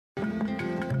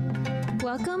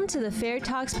Welcome to the Fair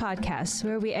Talks podcast,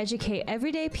 where we educate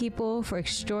everyday people for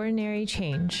extraordinary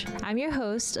change. I'm your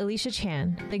host, Alicia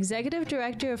Chan, Executive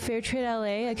Director of Fair Trade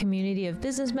LA, a community of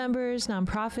business members,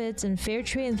 nonprofits, and fair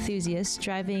trade enthusiasts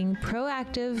driving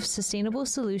proactive, sustainable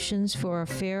solutions for a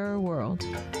fairer world.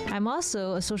 I'm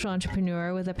also a social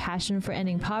entrepreneur with a passion for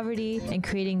ending poverty and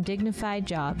creating dignified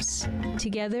jobs.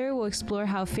 Together, we'll explore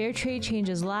how fair trade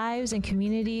changes lives and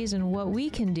communities and what we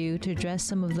can do to address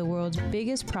some of the world's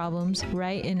biggest problems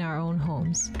right in our own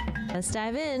homes. Let's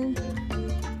dive in.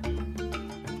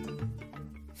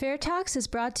 Fair Talks is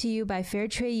brought to you by Fair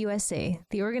Trade USA,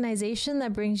 the organization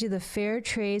that brings you the Fair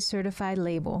Trade Certified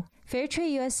label. Fair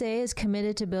Trade USA is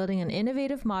committed to building an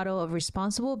innovative model of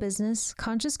responsible business,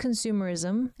 conscious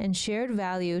consumerism, and shared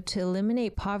value to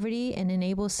eliminate poverty and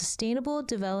enable sustainable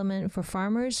development for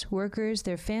farmers, workers,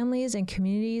 their families, and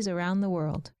communities around the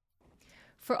world.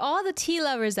 For all the tea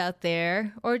lovers out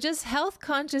there, or just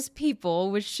health-conscious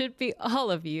people, which should be all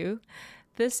of you,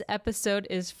 this episode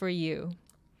is for you.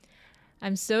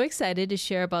 I'm so excited to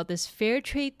share about this fair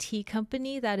trade tea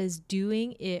company that is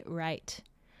doing it right.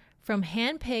 From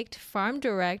hand-picked,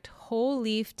 farm-direct,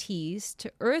 whole-leaf teas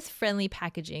to earth-friendly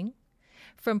packaging,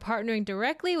 from partnering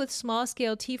directly with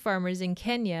small-scale tea farmers in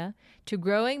Kenya to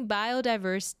growing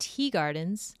biodiverse tea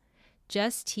gardens,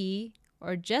 JusTea,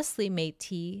 or Justly Made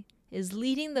Tea, is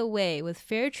leading the way with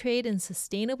fair trade and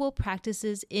sustainable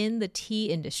practices in the tea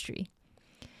industry.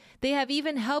 They have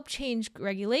even helped change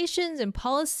regulations and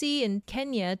policy in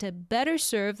Kenya to better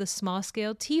serve the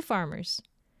small-scale tea farmers.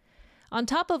 On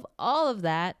top of all of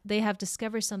that, they have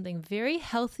discovered something very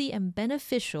healthy and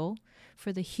beneficial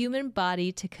for the human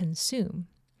body to consume.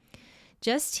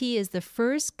 JusTea is the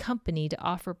first company to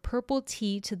offer purple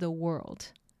tea to the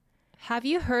world. Have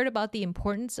you heard about the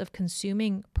importance of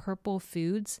consuming purple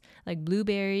foods like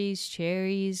blueberries,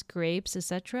 cherries, grapes,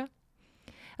 etc.?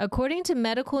 According to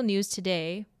Medical News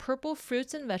Today, purple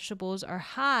fruits and vegetables are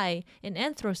high in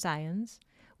anthocyanins,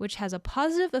 which has a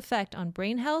positive effect on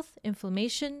brain health,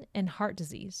 inflammation, and heart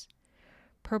disease.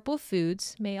 Purple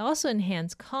foods may also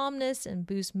enhance calmness and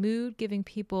boost mood, giving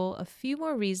people a few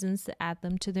more reasons to add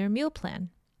them to their meal plan.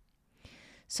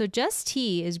 So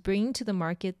JusTea is bringing to the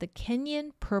market the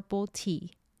Kenyan purple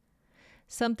tea.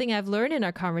 Something I've learned in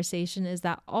our conversation is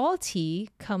that all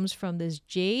tea comes from this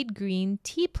jade green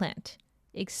tea plant,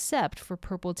 except for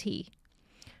purple tea.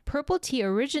 Purple tea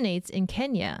originates in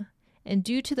Kenya, and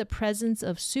due to the presence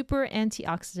of super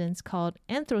antioxidants called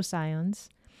anthocyanins,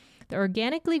 the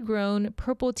organically grown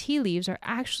purple tea leaves are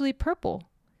actually purple.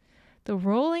 The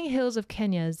rolling hills of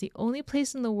Kenya is the only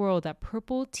place in the world that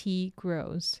purple tea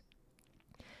grows.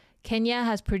 Kenya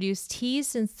has produced tea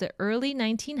since the early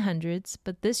 1900s,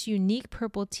 but this unique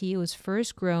purple tea was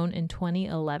first grown in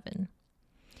 2011.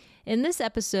 In this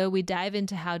episode, we dive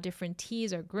into how different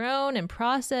teas are grown and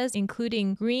processed,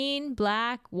 including green,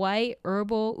 black, white,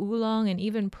 herbal, oolong, and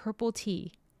even purple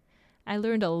tea. I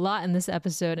learned a lot in this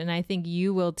episode, and I think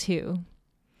you will too.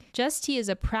 JusTea is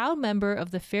a proud member of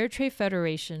the Fair Trade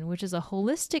Federation, which is a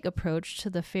holistic approach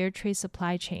to the fair trade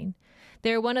supply chain.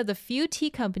 They're one of the few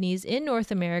tea companies in North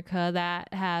America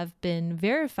that have been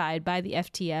verified by the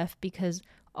FTF because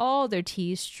all their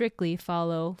teas strictly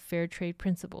follow fair trade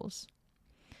principles.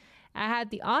 I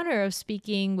had the honor of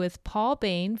speaking with Paul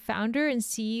Bain, founder and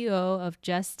CEO of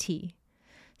JusTea.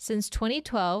 Since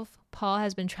 2012, Paul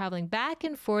has been traveling back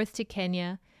and forth to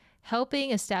Kenya,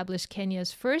 helping establish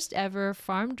Kenya's first ever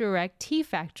farm-direct tea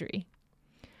factory.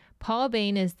 Paul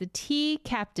Bain is the tea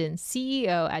captain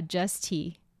CEO at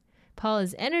JusTea. Paul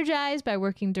is energized by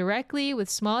working directly with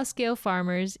small-scale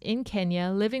farmers in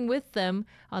Kenya, living with them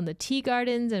on the tea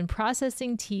gardens and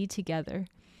processing tea together.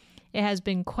 It has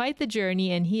been quite the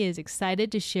journey, and he is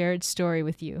excited to share its story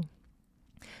with you.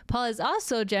 Paul is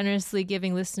also generously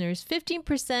giving listeners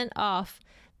 15% off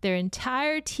their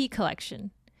entire tea collection.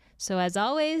 So as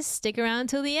always, stick around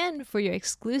till the end for your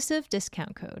exclusive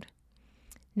discount code.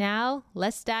 Now,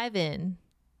 let's dive in.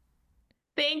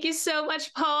 Thank you so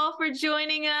much, Paul, for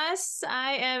joining us.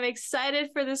 I am excited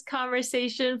for this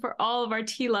conversation for all of our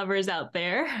tea lovers out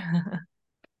there.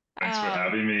 Thanks for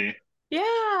having me. Yeah,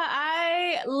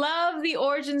 I love the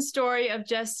origin story of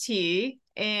JusTea,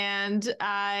 and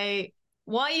I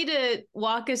want you to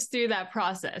walk us through that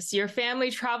process. Your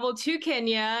family traveled to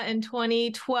Kenya in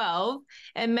 2012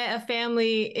 and met a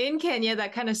family in Kenya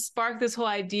that kind of sparked this whole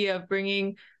idea of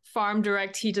bringing farm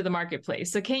direct tea to the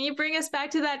marketplace. So can you bring us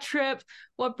back to that trip?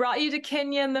 What brought you to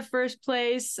Kenya in the first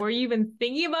place? Were you even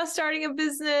thinking about starting a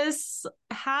business?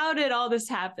 How did all this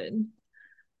happen?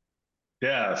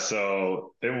 Yeah,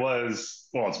 so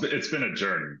it's been a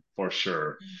journey for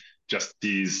sure.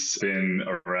 JusTea's been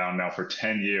around now for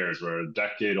 10 years. We're a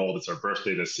decade old. It's our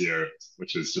birthday this year,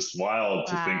 which is just wild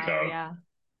to think Wow, of. yeah.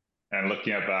 And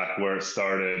looking at back where it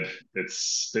started,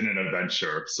 it's been an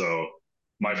adventure. So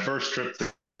my first trip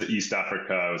to East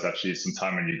Africa was actually some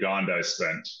time in Uganda I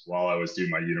spent while I was doing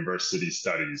my university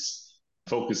studies,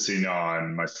 focusing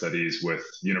on my studies with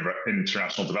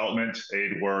international development,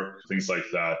 aid work, things like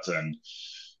that, and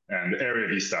the area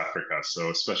of East Africa, so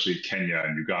especially Kenya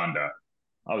and Uganda.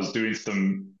 I was doing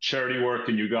some charity work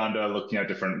in Uganda, looking at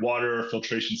different water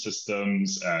filtration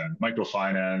systems and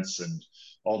microfinance and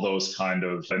all those kind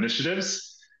of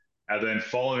initiatives. And then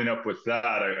following up with that,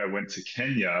 I went to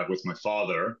Kenya with my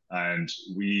father, and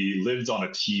we lived on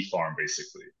a tea farm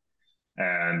basically.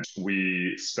 And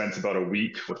we spent about a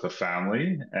week with the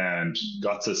family and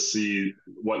got to see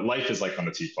what life is like on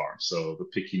the tea farm. So the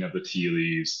picking of the tea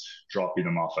leaves, dropping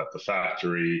them off at the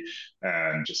factory,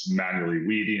 and just manually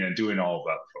weeding and doing all of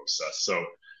that process. So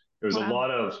there was a Wow.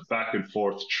 lot of back and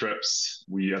forth trips.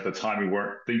 We, at the time, we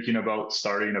weren't thinking about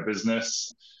starting a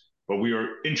business, but we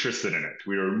were interested in it.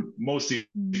 We were mostly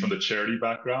from the charity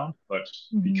background, but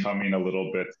becoming a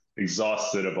little bit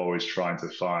exhausted of always trying to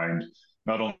find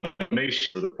not only donation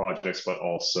for the projects, but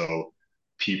also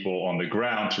people on the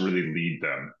ground to really lead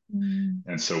them.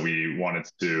 And so we wanted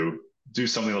to do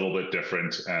something a little bit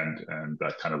different, and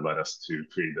that kind of led us to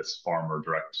create this farmer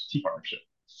direct tea partnership.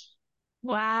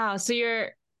 Wow. So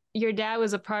your dad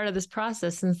was a part of this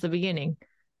process since the beginning.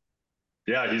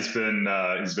 Yeah, he's been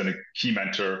a key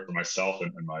mentor for myself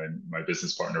and my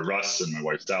business partner Russ and my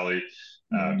wife Sally.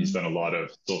 He's done a lot of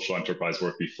social enterprise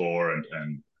work before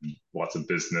and lots of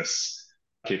business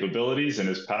capabilities in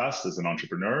his past as an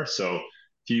entrepreneur. So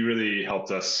he really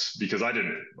helped us because I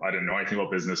didn't know anything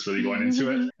about business really going into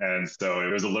it, and so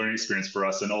it was a learning experience for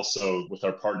us. And also with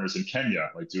our partners in Kenya,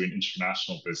 like doing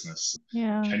international business.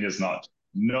 Yeah. Kenya's not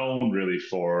known really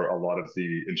for a lot of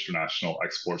the international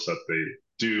exports that they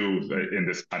do in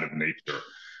this kind of nature.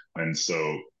 And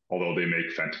so, although they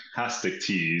make fantastic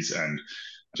teas and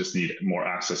just need more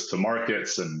access to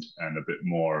markets and a bit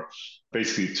more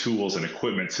basically tools and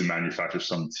equipment to manufacture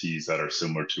some teas that are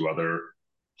similar to other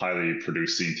highly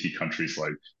producing tea countries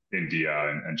like India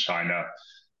and China.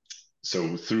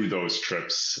 So through those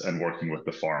trips and working with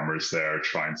the farmers there,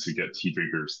 trying to get tea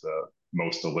drinkers the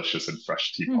most delicious and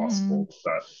fresh tea possible,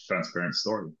 that transparent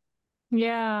story.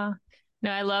 Yeah. No,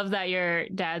 I love that your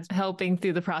dad's helping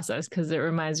through the process because it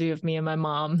reminds me of me and my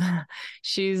mom.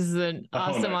 She's an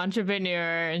awesome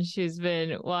entrepreneur and she's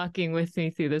been walking with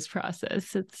me through this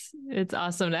process. It's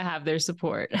awesome to have their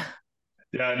support.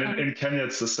 Yeah, and in Kenya,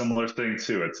 it's a similar thing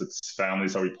too. It's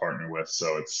families that we partner with.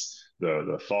 So it's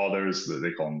the fathers,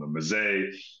 they call them the Mzee,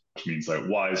 which means like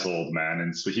wise old man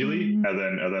in Swahili, and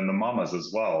then the mamas as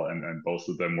well, and both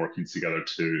of them working together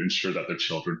to ensure that their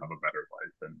children have a better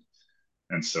life.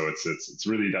 And so it's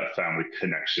really that family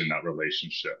connection, that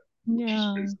relationship, which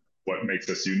is what makes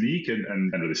us unique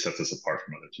and really sets us apart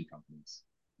from other tea companies.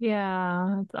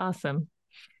 Yeah, that's awesome.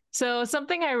 So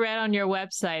something I read on your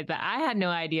website that I had no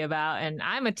idea about, and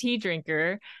I'm a tea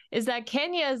drinker, is that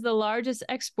Kenya is the largest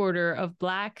exporter of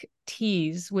black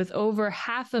teas with over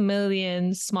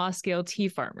 500,000 small-scale tea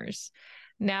farmers.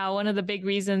 Now, one of the big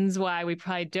reasons why we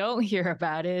probably don't hear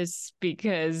about it is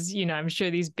because, I'm sure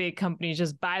these big companies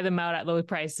just buy them out at low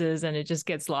prices and it just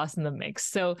gets lost in the mix.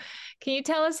 So can you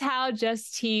tell us how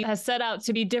JusTea has set out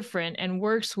to be different and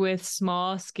works with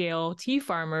small scale tea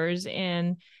farmers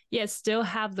and yet still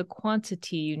have the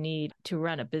quantity you need to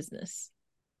run a business?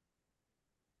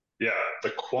 Yeah,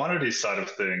 the quantity side of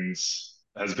things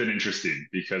has been interesting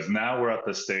because now we're at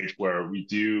the stage where we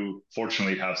do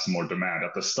fortunately have some more demand.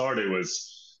 At the start, it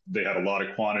was they had a lot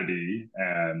of quantity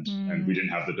and we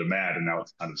didn't have the demand, and now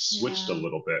it's kind of switched a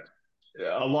little bit.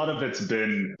 A lot of it's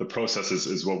been the process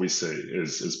is what we say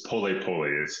is pole pole,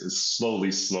 is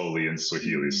slowly in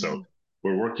Swahili. So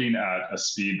we're working at a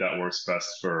speed that works best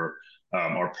for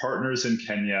our partners in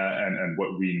Kenya and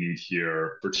what we need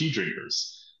here for tea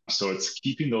drinkers. So it's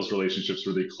keeping those relationships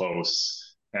really close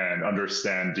and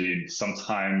understanding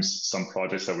sometimes some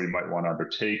projects that we might want to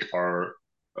undertake are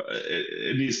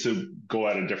it needs to go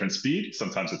at a different speed.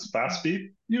 Sometimes it's fast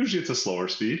speed. Usually it's a slower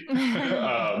speed.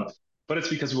 But it's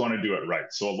because we want to do it right.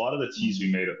 So a lot of the teas we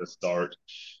made at the start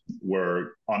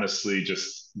were honestly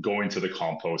just going to the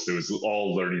compost. It was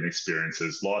all learning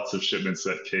experiences, lots of shipments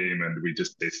that came and we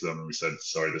just tasted them and we said,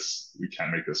 sorry, we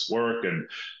can't make this work. And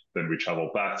then we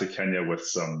traveled back to Kenya with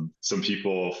some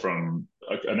people from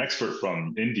an expert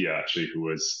from India, actually, who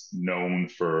was known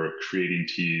for creating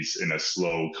teas in a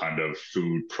slow kind of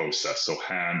food process. So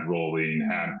hand rolling,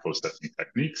 hand processing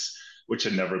techniques, which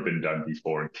had never been done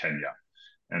before in Kenya.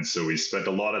 And so we spent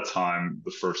a lot of time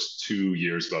the first 2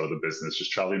 years out of the business,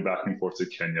 just traveling back and forth to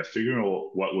Kenya, figuring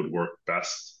out what would work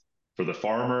best for the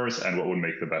farmers and what would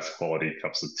make the best quality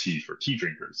cups of tea for tea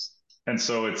drinkers. And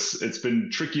so it's been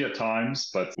tricky at times,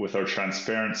 but with our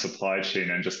transparent supply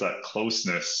chain and just that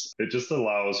closeness, it just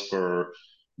allows for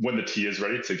when the tea is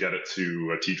ready to get it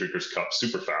to a tea drinker's cup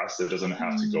super fast. It doesn't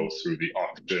have to go through the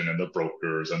auction and the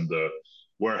brokers and the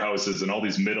warehouses and all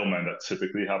these middlemen that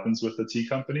typically happens with the tea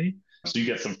company. So you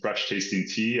get some fresh tasting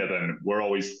tea, and then we're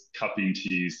always cupping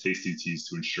teas, tasting teas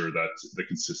to ensure that the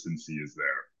consistency is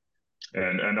there.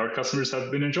 And our customers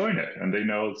have been enjoying it, and they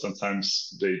know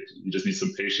sometimes you just need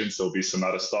some patience. There'll be some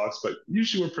out of stocks, but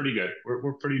usually we're pretty good.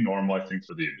 We're pretty normal, I think,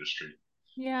 for the industry.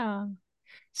 Yeah.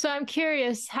 So I'm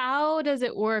curious, how does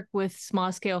it work with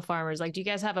small scale farmers? Like, do you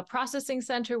guys have a processing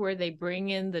center where they bring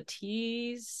in the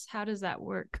teas? How does that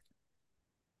work?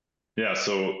 Yeah,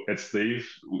 so they've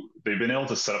been able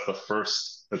to set up the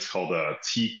first, it's called a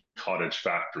tea cottage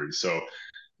factory. So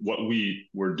what we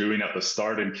were doing at the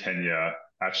start in Kenya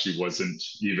actually wasn't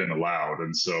even allowed.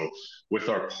 And so with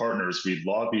our partners, we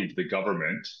lobbied the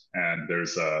government, and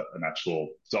there's an actual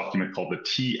document called the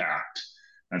Tea Act.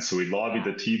 And so we lobbied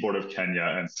the Tea Board of Kenya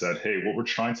and said, hey, what we're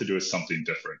trying to do is something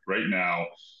different. Right now,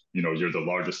 you're the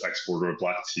largest exporter of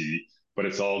black tea, but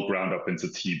it's all ground up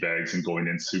into tea bags and going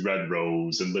into Red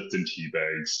Rose and Lipton tea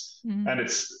bags. And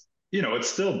it's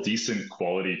still decent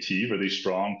quality tea, really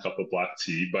strong cup of black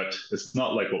tea, but it's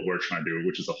not like what we're trying to do,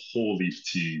 which is a whole leaf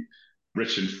tea,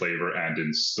 rich in flavor and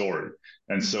in story.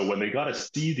 And so when they got to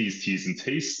see these teas and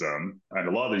taste them, and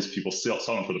a lot of these people still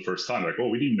saw them for the first time, like, oh,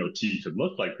 we didn't know tea could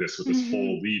look like this with this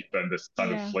whole leaf and this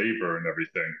kind of flavor and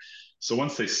everything. So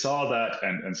once they saw that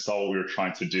and saw what we were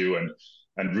trying to do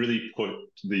and really put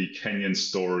the Kenyan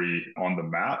story on the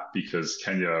map, because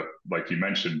Kenya, like you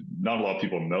mentioned, not a lot of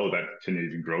people know that Kenya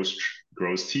even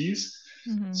grows teas.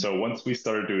 So once we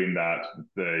started doing that,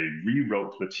 they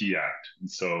rewrote the Tea Act. And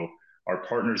so our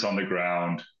partners on the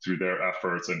ground, through their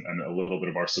efforts and a little bit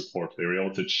of our support, they were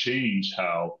able to change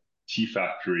how tea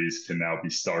factories can now be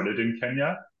started in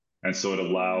Kenya. And so it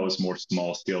allows more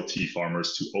small scale tea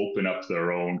farmers to open up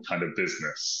their own kind of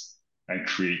business and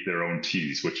create their own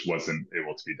teas, which wasn't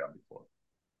able to be done before.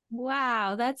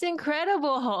 Wow, that's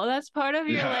incredible. That's part of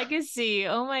your Yeah. legacy.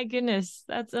 Oh my goodness,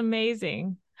 that's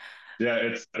amazing. Yeah,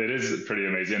 it is pretty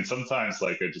amazing. And sometimes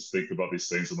like I just think about these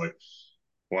things, I'm like,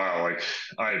 wow, like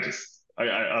I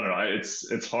don't know.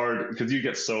 It's hard because you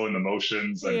get so in the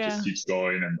motions and it just Yeah. keeps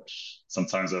going. And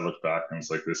sometimes I look back and it's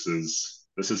like this is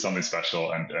something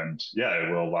special, and yeah,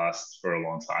 it will last for a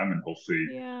long time and hopefully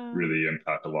Yeah. really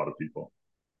impact a lot of people.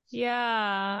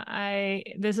 Yeah,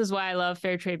 this is why I love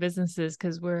fair trade businesses,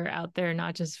 because we're out there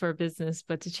not just for business,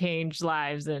 but to change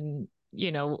lives. And,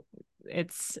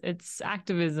 it's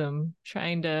activism,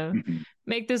 trying to Mhm.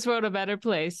 make this world a better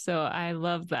place. So I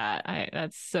love that.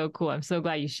 That's so cool. I'm so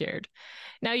glad you shared.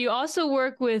 Now, you also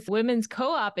work with Women's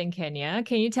Co-op in Kenya.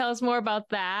 Can you tell us more about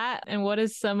that? And what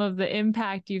is some of the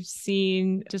impact you've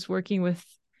seen just working with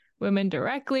women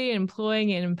directly,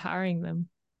 employing and empowering them?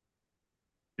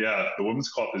 Yeah, the women's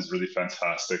co-op is really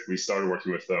fantastic. We started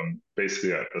working with them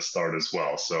basically at the start as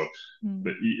well. So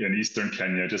in eastern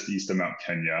Kenya, just east of Mount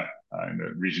Kenya, in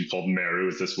a region called Meru,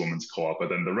 is this women's co-op. But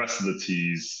then the rest of the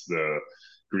teas, the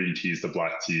green teas, the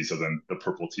black teas, and then the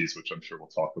purple teas, which I'm sure we'll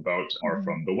talk about, are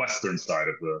from the western side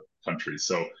of the country.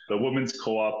 So the women's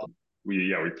co-op,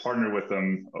 we partnered with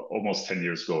them almost 10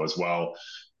 years ago as well.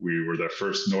 We were their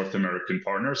first North American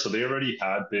partner. So they already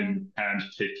had been hand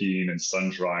picking and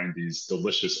sun drying these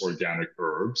delicious organic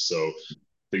herbs. So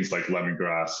things like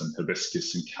lemongrass and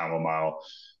hibiscus and chamomile.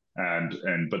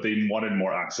 But they wanted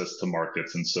more access to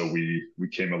markets. And so we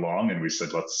came along and we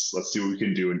said, let's see what we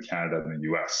can do in Canada and the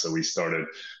US. So we started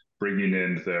bringing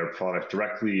in their product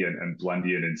directly and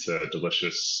blending it into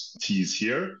delicious teas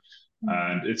here.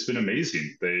 And it's been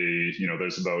amazing.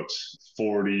 There's about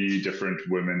 40 different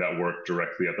women that work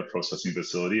directly at the processing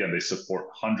facility, and they support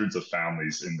hundreds of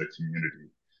families in the community.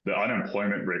 The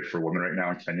unemployment rate for women right now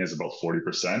in Kenya is about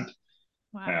 40%.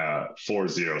 Wow.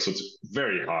 40. So it's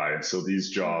very high. So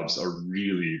these jobs are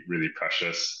really, really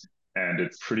precious. And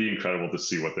it's pretty incredible to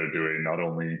see what they're doing. Not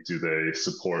only do they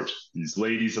support these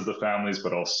ladies of the families,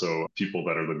 but also people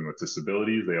that are living with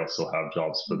disabilities. They also have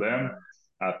jobs for them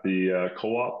at the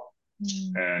co-op.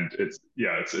 And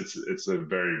it's a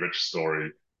very rich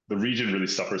story. The region really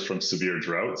suffers from severe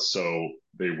drought, so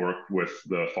they work with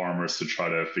the farmers to try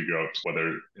to figure out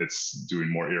whether it's doing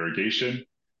more irrigation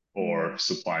or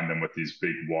supplying them with these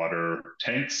big water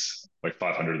tanks, like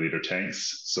 500-liter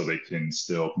tanks, so they can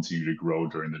still continue to grow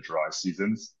during the dry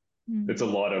seasons. it's a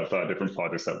lot of different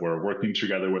projects that we're working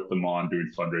together with them on,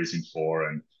 doing fundraising for,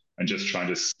 and just trying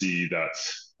to see that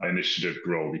initiative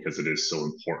grow because it is so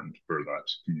important for that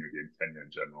community in Kenya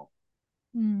in general.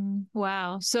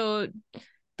 Wow. So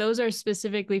those are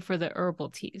specifically for the herbal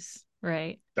teas,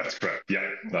 right? That's correct. Yeah,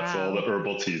 that's all the Wow.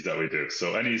 herbal teas that we do.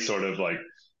 So any sort of like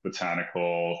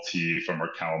botanical tea, from our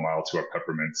chamomile to our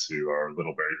peppermint to our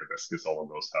little berry hibiscus, all of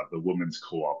those have the Women's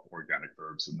Co-op organic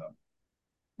herbs in them.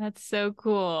 That's so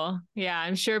cool. Yeah,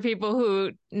 I'm sure people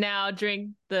who now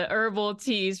drink the herbal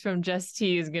teas from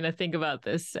JusTea is going to think about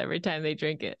this every time they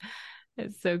drink it.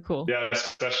 It's so cool. Yeah,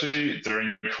 especially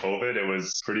during COVID, it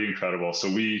was pretty incredible. So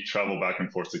we travel back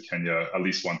and forth to Kenya at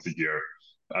least once a year.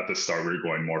 At the start, we were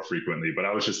going more frequently, but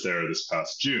I was just there this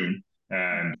past June,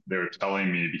 and they were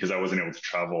telling me because I wasn't able to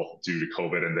travel due to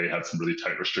COVID and they had some really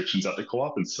tight restrictions at the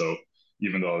co-op. And so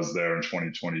even though I was there in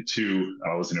 2022,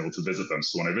 I wasn't able to visit them.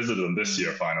 So when I visited them this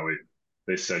year, finally,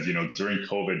 they said, during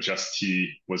COVID, Just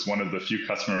Tea was one of the few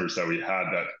customers that we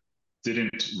had that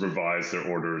didn't revise their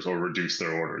orders or reduce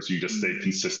their orders. You just stayed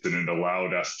consistent and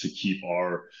allowed us to keep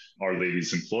our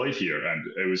ladies employed here. And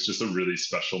it was just a really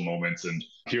special moment. And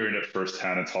hearing it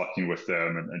firsthand and talking with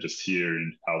them and just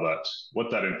hearing what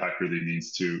that impact really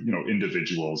means to,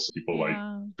 individuals, people like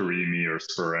Karimi or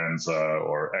Speranza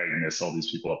or Agnes, all these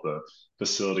people at the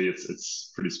facility,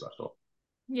 it's pretty special.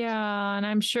 Yeah, and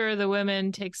I'm sure the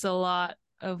women takes a lot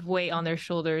of weight on their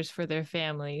shoulders for their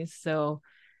families. So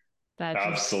that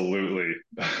absolutely.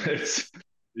 It's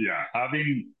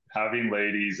having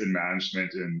ladies in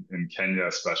management in Kenya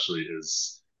especially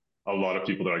is a lot of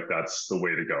people are like, that's the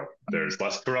way to go. There's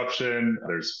less corruption.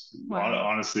 There's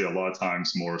honestly a lot of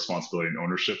times more responsibility and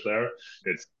ownership there.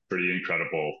 It's pretty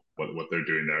incredible what they're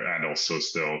doing there, and also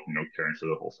still, caring for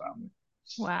the whole family.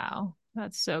 Wow,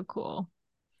 that's so cool.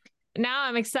 Now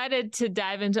I'm excited to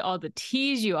dive into all the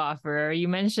teas you offer. You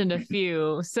mentioned a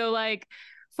few. So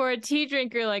for a tea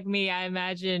drinker like me, I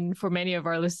imagine for many of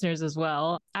our listeners as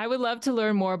well, I would love to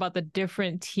learn more about the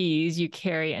different teas you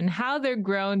carry and how they're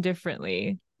grown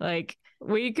differently.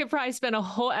 We could probably spend a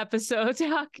whole episode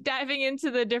diving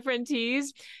into the different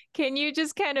teas. Can you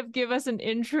just kind of give us an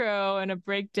intro and a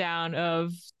breakdown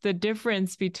of the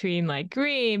difference between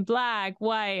green, black,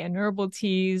 white, and herbal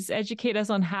teas? Educate us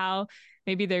on how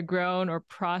maybe they're grown or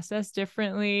processed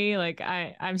differently.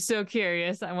 I'm so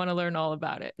curious. I want to learn all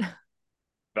about it.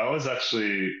 That was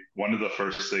actually one of the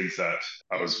first things that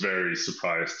I was very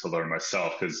surprised to learn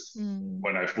myself, because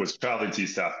when I was traveling to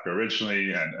East Africa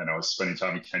originally and I was spending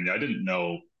time in Kenya, I didn't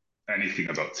know anything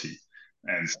about tea.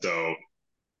 And so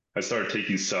I started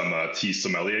taking some tea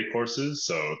sommelier courses.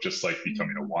 So just like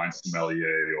becoming a wine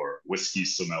sommelier or whiskey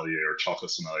sommelier or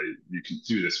chocolate sommelier, you can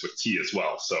do this with tea as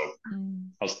well. So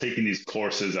I was taking these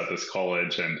courses at this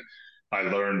college, and I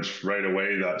learned right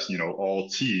away that, all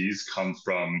teas come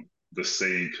from the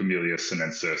same Camellia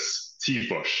sinensis tea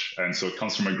bush. And so it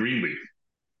comes from a green leaf.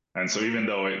 And so even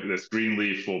though this green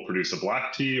leaf will produce a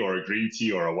black tea or a green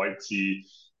tea or a white tea,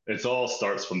 it all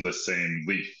starts from the same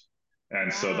leaf.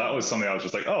 And so that was something I was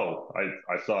just like, oh,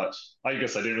 I thought, I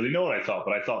guess I didn't really know what I thought,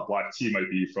 but I thought black tea might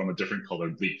be from a different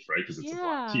colored leaf, right? Because it's a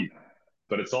black tea.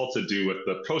 But it's all to do with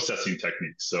the processing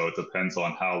technique. So it depends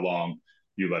on how long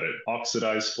you let it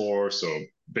oxidize for. So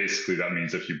basically that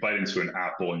means if you bite into an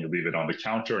apple and you leave it on the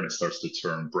counter and it starts to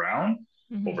turn brown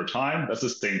over time, that's the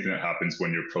same thing that happens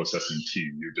when you're processing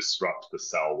tea. You disrupt the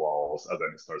cell walls and then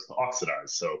it starts to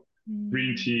oxidize. So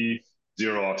green tea,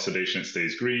 zero oxidation, it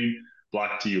stays green.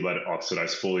 Black tea, you let it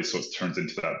oxidize fully, so it turns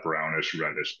into that brownish,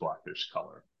 reddish, blackish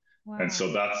color. And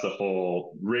so that's the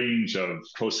whole range of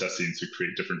processing to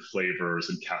create different flavors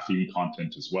and caffeine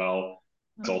content as well.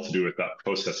 It's all to do with that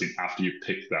processing after you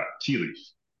pick that tea leaf.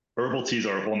 Herbal teas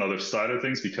are a whole nother side of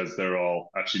things because they're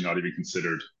all actually not even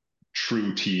considered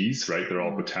true teas, right? They're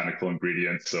all botanical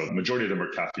ingredients. So the majority of them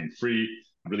are caffeine free,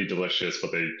 really delicious,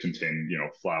 but they contain,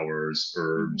 flowers,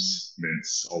 herbs,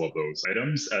 mints, all of those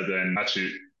items. And then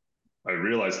actually, I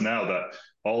realize now that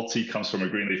all tea comes from a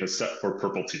green leaf except for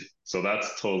purple tea. So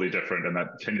that's totally different. And that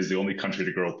Kenya is the only country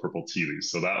to grow purple tea leaves.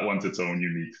 So that one's its own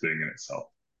unique thing in itself.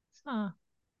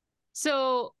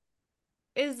 So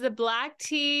is the black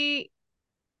tea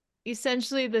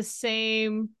essentially the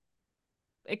same?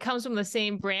 It comes from the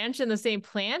same branch and the same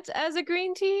plant as a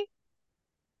green tea?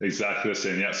 Exactly the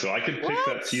same. Yeah. So I could pick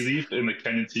that tea leaf in the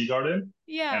Kenyan tea garden.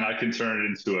 Yeah. And I can turn it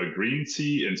into a green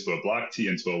tea, into a black tea,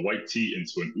 into a white tea,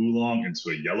 into an oolong,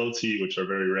 into a yellow tea, which are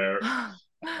very rare.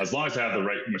 As long as I have the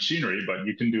right machinery, but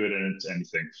you can do it into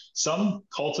anything. Some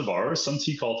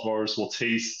tea cultivars will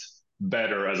taste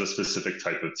better as a specific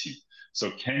type of tea.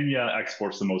 So Kenya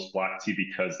exports the most black tea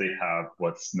because they have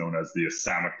what's known as the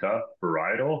Assamika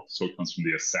varietal. So it comes from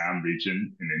the Assam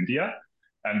region in India.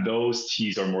 And those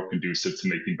teas are more conducive to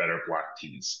making better black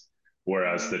teas.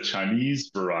 Whereas the Chinese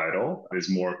varietal is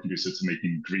more conducive to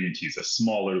making green teas, a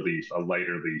smaller leaf, a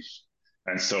lighter leaf.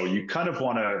 And so you kind of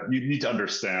you need to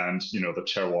understand, the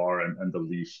terroir and the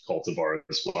leaf cultivar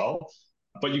as well.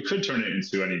 But you could turn it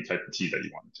into any type of tea that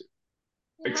you wanted to,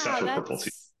 except Wow, for purple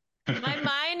tea. my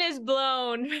mind is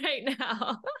blown right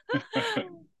now.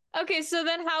 Okay, so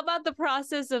then how about the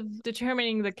process of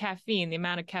determining the caffeine, the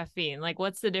amount of caffeine? Like,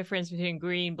 what's the difference between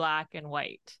green, black, and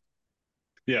white?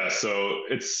 Yeah, so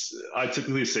I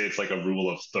typically say it's like a rule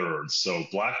of thirds. So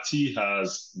black tea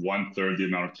has 1/3 the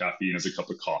amount of caffeine as a cup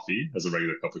of coffee, as a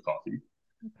regular cup of coffee.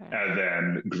 Okay. And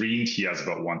then green tea has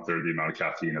about 1/3 the amount of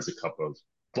caffeine as a cup of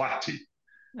black tea.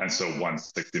 And so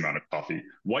 1/6 the amount of coffee.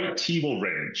 White tea will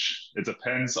range. It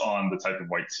depends on the type of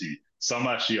white tea. Some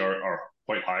actually are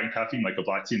quite high in caffeine, like a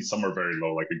black tea, and some are very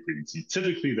low, like a green tea.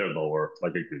 Typically, they're lower,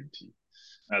 like a green tea.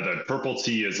 And then purple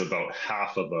tea is about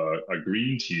half of a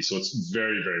green tea, so it's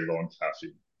very, very low in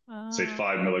caffeine. Say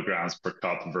 5 milligrams per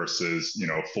cup versus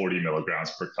 40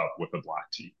 milligrams per cup with a black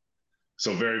tea.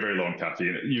 So very, very low in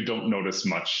caffeine. You don't notice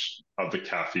much of the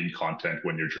caffeine content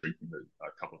when you're drinking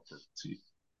a cup of purple tea.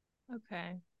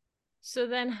 Okay. So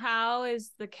then how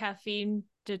is the caffeine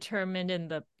determined in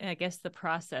the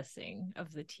processing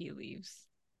of the tea leaves?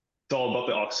 It's all about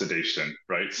the oxidation,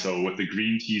 right? So with the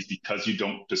green teas, because you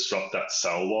don't disrupt that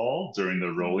cell wall during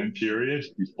the rolling period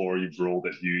before you've rolled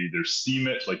it, you either steam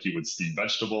it like you would steam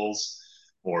vegetables,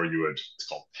 or it's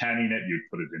called panning it. You'd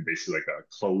put it in basically like a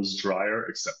clothes dryer,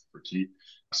 except for tea.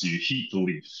 So you heat the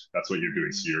leaf. That's what you're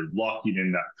doing. So you're locking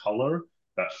in that color,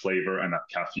 that flavor, and that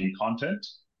caffeine content.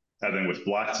 And then with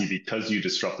black tea, because you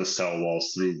disrupt the cell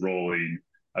walls through rolling,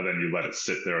 and then you let it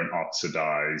sit there and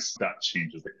oxidize, that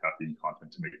changes the caffeine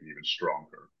content to make it even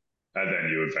stronger. And then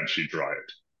you eventually dry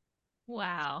it.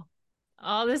 Wow.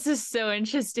 Oh, this is so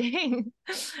interesting.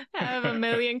 I have a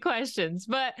million questions,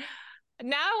 but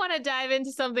now I want to dive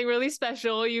into something really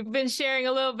special. You've been sharing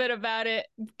a little bit about it,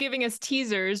 giving us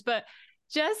teasers, but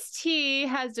JusTea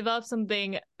has developed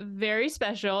something very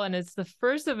special, and it's the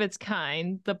first of its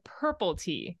kind, the purple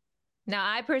tea. Now,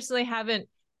 I personally haven't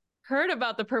heard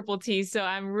about the purple tea, so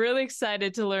I'm really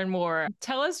excited to learn more.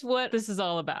 Tell us what this is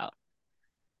all about.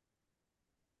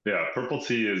 Yeah, purple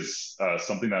tea is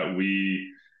something that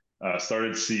we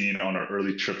started seeing on our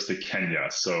early trips to Kenya.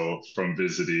 So from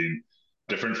visiting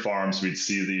different farms, we'd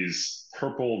see these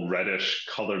purple reddish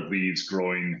colored leaves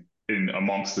growing in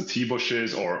amongst the tea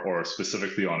bushes or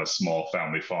specifically on a small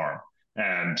family farm.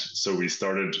 And so we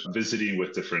started visiting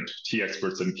with different tea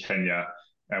experts in Kenya,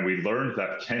 and we learned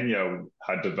that Kenya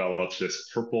had developed this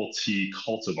purple tea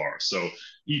cultivar. So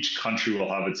each country will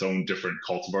have its own different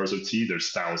cultivars of tea.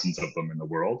 There's thousands of them in the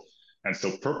world. And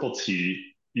so purple tea,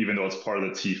 even though it's part of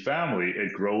the tea family,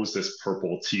 it grows this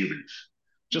purple tea leaf.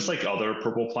 Just like other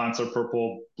purple plants are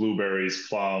purple, blueberries,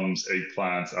 plums,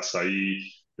 eggplants, acai,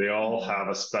 they all have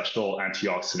a special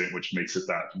antioxidant which makes it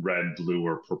that red, blue,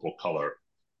 or purple color.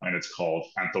 And it's called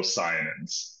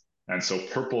anthocyanins. And so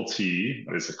purple tea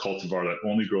is a cultivar that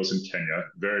only grows in Kenya,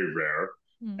 very rare,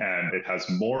 and it has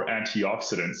more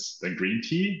antioxidants than green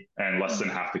tea and less than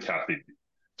half the caffeine.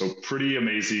 So pretty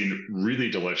amazing, really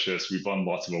delicious. We've won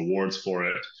lots of awards for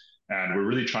it. And we're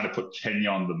really trying to put Kenya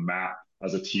on the map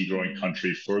as a tea growing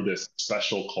country for this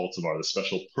special cultivar, the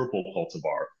special purple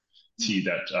cultivar tea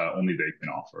that only they can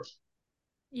offer.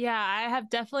 Yeah, I have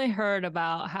definitely heard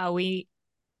about how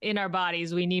in our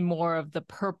bodies, we need more of the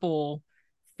purple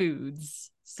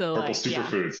foods. So purple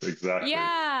superfoods, exactly.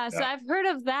 Yeah, so I've heard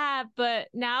of that, but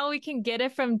now we can get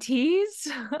it from teas.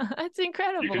 That's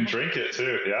incredible. You can drink it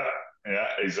too. Yeah,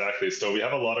 exactly. So we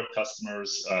have a lot of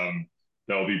customers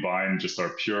that will be buying just our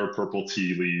pure purple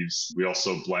tea leaves. We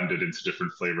also blend it into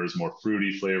different flavors, more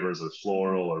fruity flavors or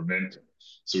floral or mint.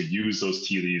 So we use those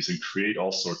tea leaves and create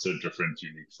all sorts of different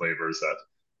unique flavors that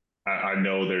I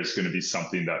know there's going to be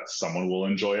something that someone will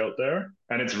enjoy out there.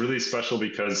 And it's really special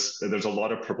because there's a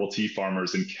lot of purple tea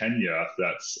farmers in Kenya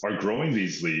that are growing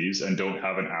these leaves and don't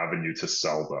have an avenue to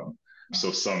sell them.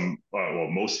 So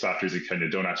most factories in Kenya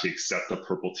don't actually accept the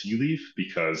purple tea leaf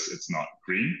because it's not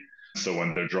green. So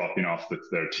when they're dropping off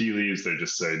their tea leaves, they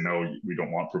just say, no, we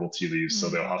don't want purple tea leaves. So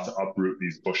they'll have to uproot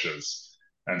these bushes.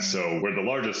 And so we're the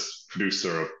largest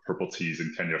producer of purple teas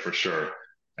in Kenya for sure.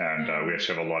 And we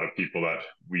actually have a lot of people that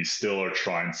we still are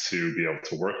trying to be able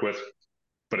to work with.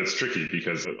 But it's tricky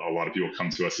because a lot of people come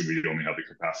to us and we only have the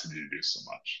capacity to do so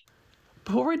much.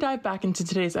 Before we dive back into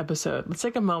today's episode, let's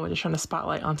take a moment to shine a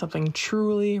spotlight on something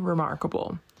truly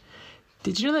remarkable.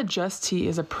 Did you know that JusTea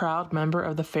is a proud member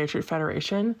of the Fair Trade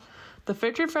Federation? The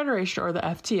Fair Trade Federation, or the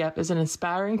FTF, is an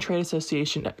inspiring trade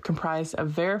association comprised of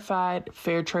verified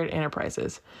fair trade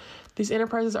enterprises. These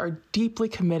enterprises are deeply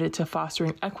committed to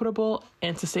fostering equitable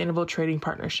and sustainable trading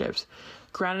partnerships.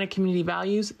 Grounded in community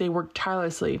values, they work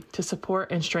tirelessly to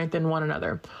support and strengthen one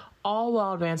another, all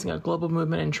while advancing a global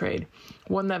movement in trade,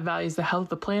 one that values the health of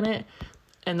the planet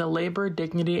and the labor,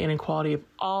 dignity, and equality of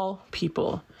all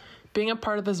people. Being a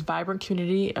part of this vibrant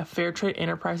community of fair trade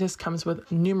enterprises comes with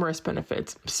numerous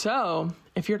benefits. So,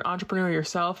 if you're an entrepreneur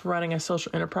yourself running a social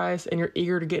enterprise and you're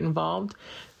eager to get involved,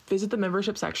 visit the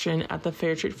membership section at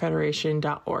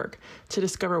thefairtradefederation.org to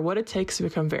discover what it takes to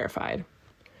become verified.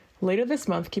 Later this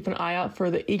month, keep an eye out for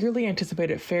the eagerly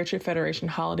anticipated Fair Trade Federation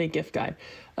Holiday Gift Guide,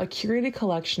 a curated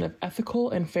collection of ethical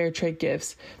and fair trade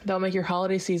gifts that will make your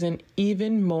holiday season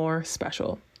even more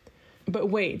special. But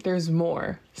wait, there's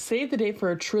more. Save the date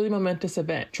for a truly momentous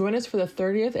event. Join us for the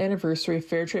 30th anniversary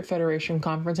Fair Trade Federation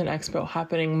Conference and Expo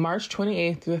happening March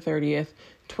 28th through the 30th,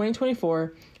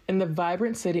 2024 in the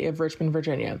vibrant city of Richmond,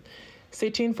 Virginia. Stay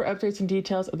tuned for updates and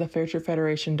details at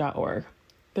thefairtradefederation.org.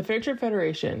 The Fair Trade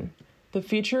Federation, the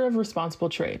future of responsible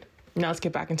trade. Now let's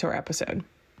get back into our episode.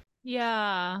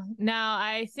 Yeah. Now,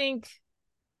 I think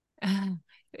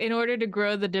in order to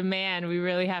grow the demand, we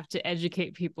really have to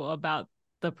educate people about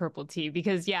the purple tea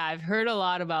because, yeah, I've heard a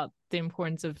lot about the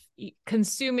importance of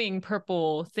consuming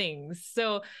purple things.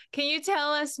 So can you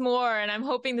tell us more? And I'm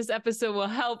hoping this episode will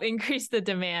help increase the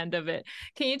demand of it.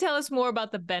 Can you tell us more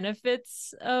about the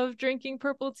benefits of drinking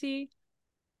purple tea?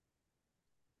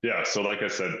 Yeah, so like I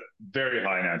said, very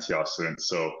high in antioxidants.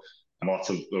 So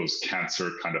lots of those cancer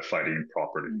kind of fighting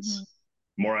properties.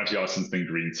 More antioxidants than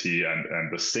green tea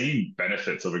and the same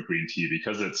benefits of a green tea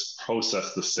because it's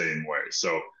processed the same way.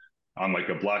 So unlike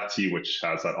a black tea, which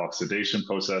has that oxidation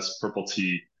process, purple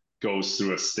tea goes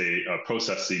through a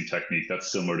processing technique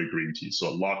that's similar to green tea. So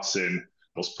it locks in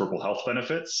those purple health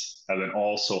benefits and then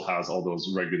also has all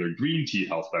those regular green tea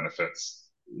health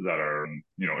benefits that are,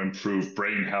 improved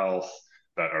brain health,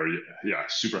 that are,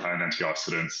 super high in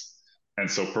antioxidants. And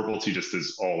so purple tea just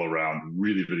is all around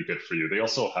really, really good for you. They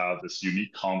also have this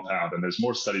unique compound, and there's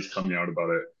more studies coming out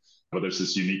about it, but there's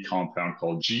this unique compound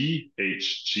called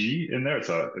GHG in there. It's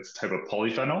a type of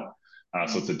polyphenol.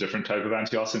 So it's a different type of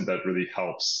antioxidant that really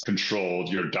helps control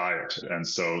your diet. And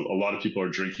so a lot of people are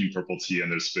drinking purple tea, and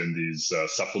there's been these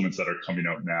supplements that are coming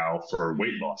out now for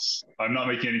weight loss. I'm not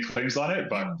making any claims on it,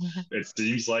 but it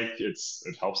seems like it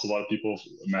helps a lot of people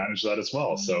manage that as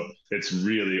well. So it's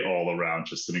really all around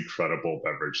just an incredible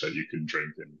beverage that you can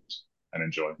drink and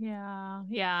enjoy. Yeah.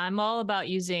 Yeah. I'm all about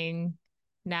using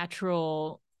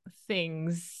natural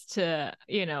things to,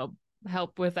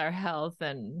 help with our health.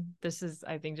 And this is,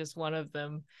 I think, just one of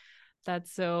them.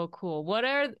 That's so cool.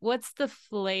 What's the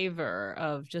flavor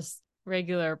of just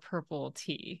regular purple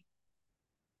tea?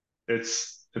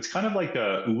 It's kind of like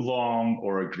a oolong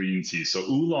or a green tea. So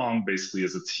oolong basically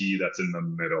is a tea that's in the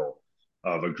middle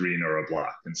of a green or a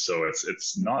black. And so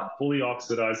it's not fully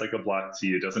oxidized like a black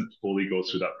tea. It doesn't fully go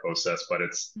through that process, but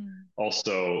it's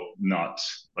also not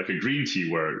like a green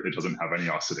tea where it doesn't have any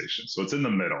oxidation. So it's in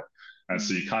the middle. And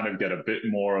so you kind of get a bit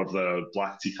more of the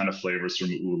black tea kind of flavors from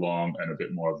oolong and a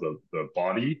bit more of the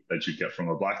body that you get from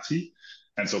a black tea.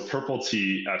 And so purple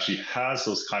tea actually has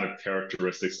those kind of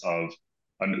characteristics of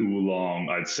an oolong,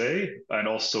 I'd say, and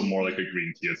also more like a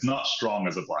green tea. It's not strong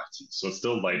as a black tea, so it's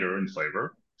still lighter in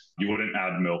flavor. You wouldn't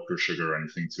add milk or sugar or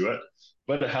anything to it,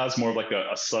 but it has more of like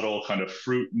a subtle kind of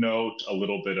fruit note, a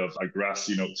little bit of a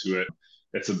grassy note to it.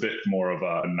 It's a bit more of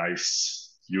a nice,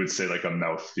 you would say like a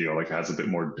mouth feel, like it has a bit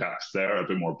more depth there, a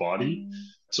bit more body.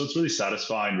 So it's really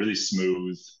satisfying, really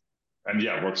smooth. And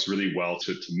yeah, it works really well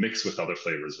to mix with other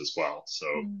flavors as well. So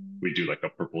we do like a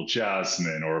purple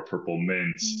jasmine or a purple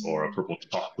mint or a purple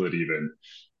chocolate even.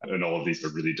 And all of these are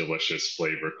really delicious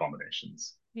flavor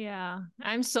combinations. Yeah,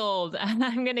 I'm sold.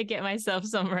 I'm going to get myself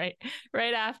some right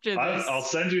after this. I'll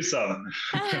send you some.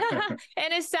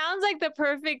 And it sounds like the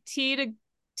perfect tea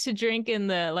to drink in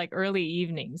the like early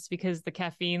evenings because the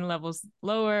caffeine level's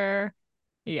lower.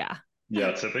 Yeah.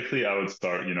 Yeah, typically I would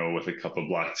start, with a cup of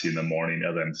black tea in the morning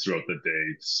and then throughout the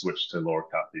day switch to lower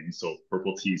caffeine. So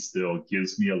purple tea still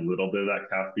gives me a little bit of that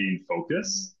caffeine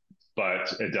focus,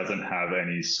 but it doesn't have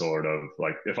any sort of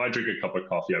like, if I drink a cup of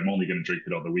coffee, I'm only going to drink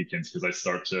it on the weekends because I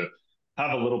start to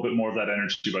have a little bit more of that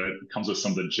energy, but it comes with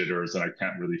some of the jitters and I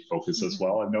can't really focus as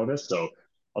well, I've noticed. So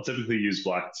I'll typically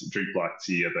drink black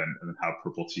tea and then have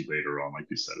purple tea later on, like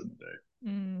you said, in the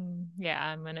day. Yeah,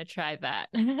 I'm going to try that.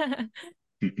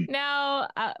 Now,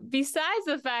 besides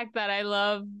the fact that I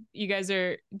love you guys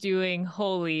are doing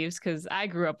whole leaves, because I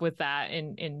grew up with that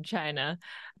in China,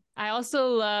 I also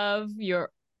love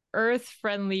your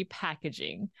earth-friendly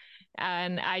packaging.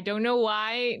 And I don't know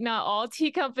why not all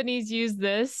tea companies use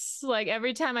this. Like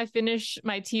every time I finish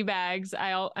my tea bags,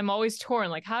 I'm always torn.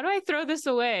 Like, how do I throw this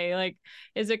away? Like,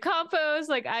 is it compost?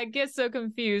 Like, I get so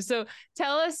confused. So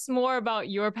tell us more about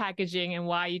your packaging and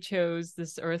why you chose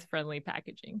this earth-friendly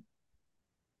packaging.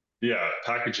 Yeah,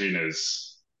 packaging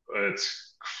it's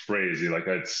crazy. Like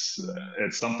it's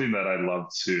something that I love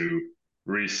to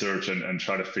research and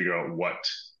try to figure out what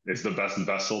is the best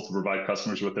vessel to provide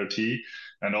customers with their tea,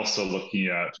 and also looking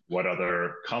at what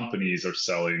other companies are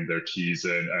selling their teas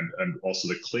in, and also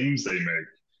the claims they make.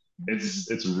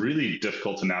 It's really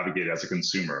difficult to navigate as a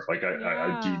consumer. Like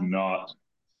I do Yeah. not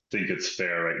think it's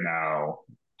fair right now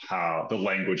how the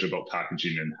language about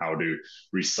packaging and how to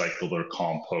recycle or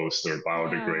compost or Yeah.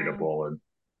 biodegradable and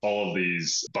all of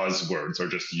these buzzwords are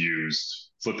just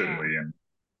used Yeah. flippantly. And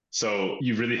so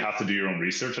you really have to do your own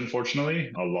research,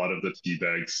 unfortunately. A lot of the tea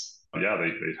bags, yeah,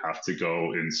 they have to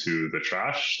go into the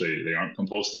trash. They aren't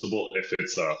compostable. If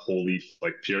it's a whole leaf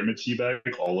like pyramid tea bag,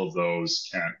 all of those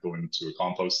can't go into a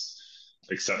compost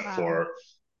except Wow. for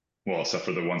except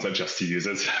for the ones that JusTea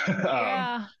uses.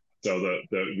 Yeah. So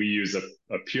we use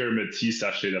a pyramid tea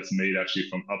sachet that's made actually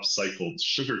from upcycled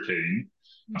sugarcane.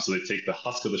 So they take the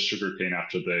husk of the sugarcane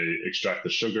after they extract the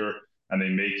sugar and they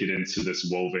make it into this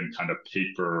woven kind of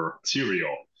paper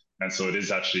material. And so it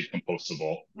is actually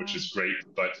compostable, which Wow. is great.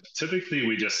 But typically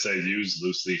we just say use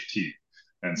loose leaf tea.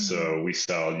 And so we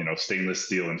sell, stainless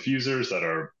steel infusers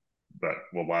that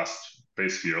will last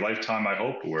basically your lifetime, I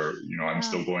hope, where, I'm Yeah.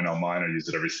 still going on mine. I use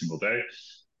it every single day.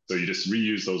 So you just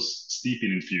reuse those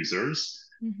steeping infusers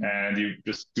and you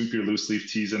just scoop your loose leaf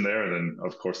teas in there. And then,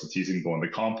 of course, the teas can go in the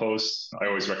compost. I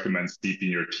always recommend steeping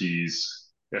your teas.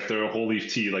 If they're a whole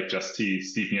leaf tea, like JusTea,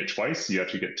 steeping it twice, you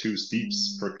actually get two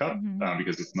steeps per cup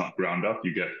because it's not ground up.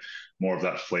 You get more of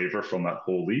that flavor from that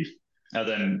whole leaf. And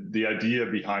then the idea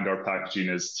behind our packaging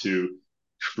is to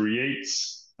create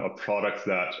a product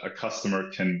that a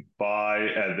customer can buy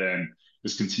and then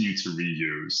just continue to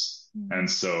reuse. And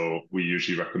so we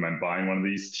usually recommend buying one of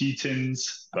these tea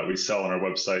tins that we sell on our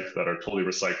website that are totally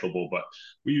recyclable. But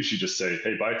we usually just say,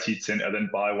 hey, buy a tea tin and then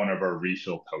buy one of our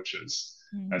refill pouches.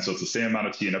 And so it's the same amount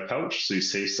of tea in a pouch. So you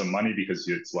save some money because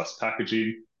it's less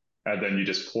packaging. And then you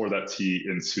just pour that tea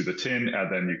into the tin and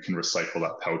then you can recycle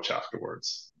that pouch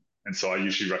afterwards. And so I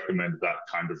usually recommend that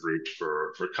kind of route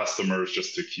for customers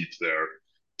just to keep their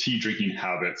tea drinking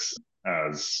habits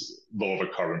as low of a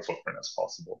carbon footprint as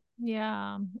possible.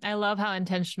 Yeah, I love how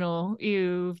intentional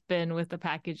you've been with the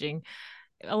packaging.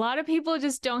 A lot of people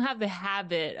just don't have the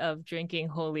habit of drinking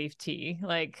whole leaf tea.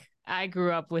 Like I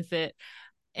grew up with it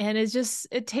and it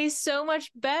tastes so much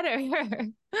better.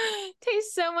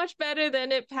 Tastes so much better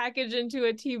than it packaged into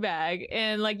a tea bag.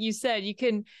 And like you said, you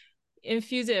can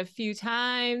infuse it a few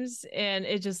times and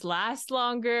it just lasts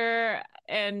longer.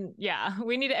 And yeah,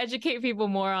 we need to educate people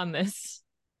more on this.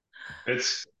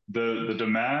 It's the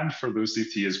demand for loose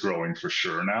leaf tea is growing for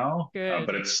sure now, but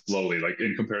Good. it's slowly. Like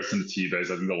in comparison to tea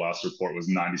bags, I think the last report was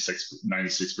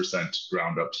 96%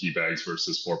 ground up tea bags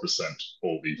versus 4%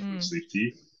 whole leaf loose leaf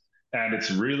tea. And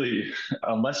it's really,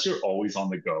 unless you're always on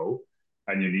the go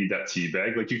and you need that tea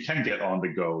bag, like you can get on the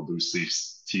go loose leaf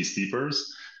tea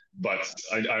steepers, but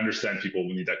I understand people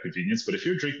will need that convenience. But if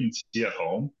you're drinking tea at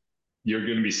home, you're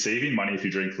going to be saving money if you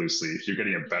drink loose leaf. You're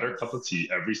getting a better cup of Yes. tea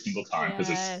every single time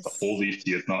because it's the whole Yes. leaf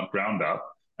tea. It's not ground up,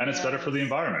 and it's better for the Yes.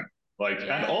 environment. Like,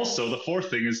 and also the Yes. fourth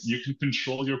thing is you can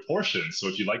control your portion. So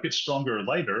if you like it stronger or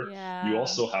lighter, you Yeah.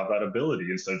 also have that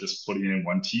ability instead of just putting it in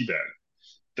one tea bag.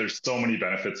 There's so many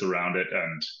benefits around it,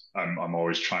 and I'm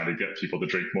always trying to get people to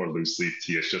drink more loose leaf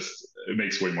tea. It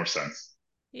makes way more sense.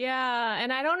 Yeah.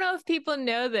 And I don't know if people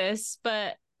know this,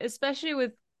 but especially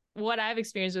with what I've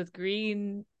experienced with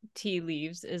green tea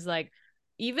leaves, is like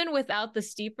even without the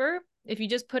steeper, if you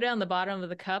just put it on the bottom of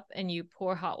the cup and you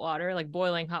pour hot water, like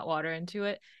boiling hot water into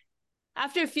it,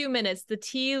 after a few minutes, the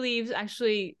tea leaves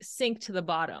actually sink to the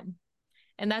bottom.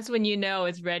 And that's when you know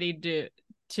it's ready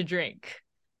to drink.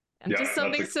 And Yeah, just that's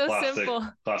something a so simple.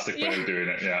 classic way Yeah. of doing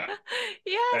it. Yeah.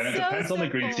 Yeah, And it so depends on the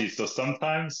green tea. simple. So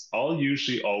sometimes I'll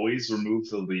usually always remove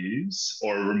the leaves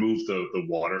or remove the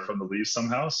water from the leaves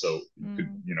somehow. So you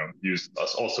could, use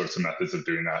all sorts of methods of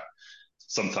doing that.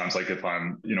 Sometimes, like if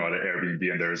I'm, at an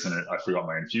Airbnb and I forgot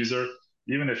my infuser,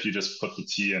 even if you just put the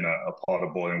tea in a pot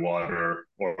of boiling water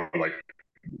or like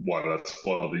water that's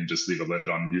boiled and you just leave a lid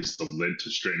on, use the lid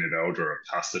to strain it out or a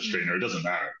pasta strainer, it doesn't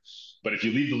matter. But if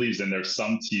you leave the leaves in there,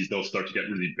 some teas, they'll start to get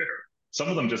really bitter. Some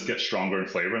of them just get stronger in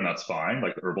flavor and that's fine,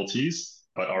 like herbal teas.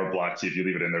 But our black tea, if you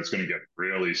leave it in there, it's going to get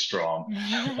really strong.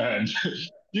 And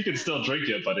you can still drink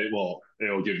it, but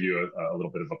it'll give you a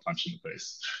little bit of a punch in the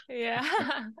face. Yeah.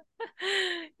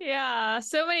 Yeah.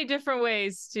 So many different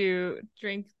ways to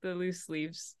drink the loose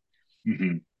leaves.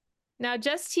 Mm-hmm. Now,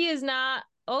 JusTea is not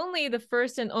only the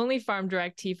first and only farm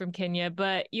direct tea from Kenya,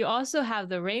 but you also have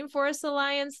the Rainforest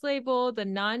Alliance label, the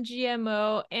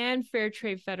non-GMO, and Fair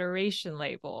Trade Federation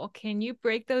label. Can you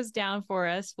break those down for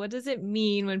us? What does it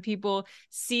mean when people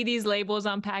see these labels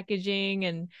on packaging,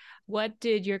 and what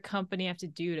did your company have to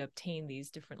do to obtain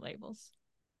these different labels?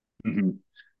 Mm-hmm.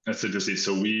 That's interesting.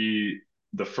 So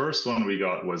the first one we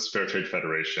got was Fair Trade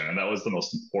Federation, and that was the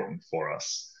most important for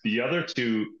us. The other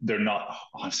two, they're not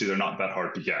that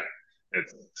hard to get.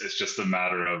 It's just a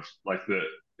matter of like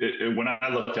when I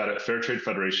look at it, Fair Trade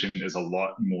Federation is a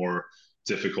lot more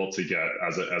difficult to get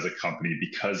as a company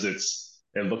because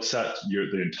it looks at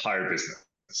the entire business.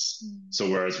 So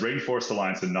whereas Rainforest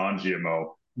Alliance and non-GMO,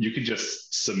 you can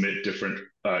just submit different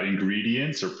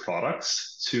ingredients or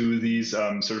products to these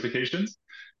certifications.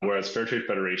 Whereas Fair Trade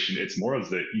Federation, it's more of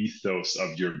the ethos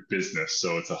of your business.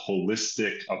 So it's a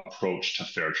holistic approach to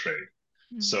fair trade.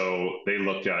 So they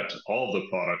look at all the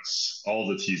products, all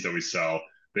the teas that we sell,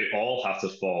 they all have to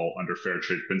fall under fair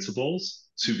trade principles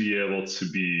to be able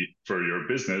to be, for your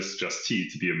business,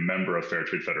 JusTea, to be a member of Fair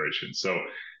Trade Federation. So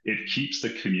it keeps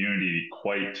the community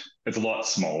it's a lot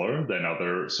smaller than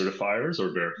other certifiers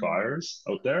or verifiers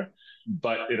out there,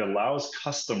 but it allows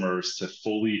customers to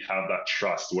fully have that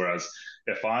trust. Whereas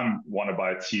if I want to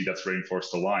buy a tea that's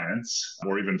Rainforest Alliance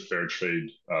or even Fair Trade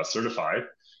certified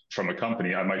from a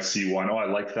company, I might see one, oh, I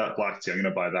like that black tea, I'm going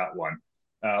to buy that one.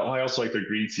 I also like their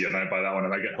green tea, and I buy that one,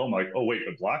 and I get home, I'm like, oh, wait,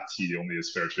 the black tea only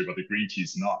is fair trade, but the green tea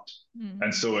is not.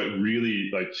 And so it really,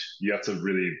 you have to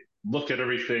really look at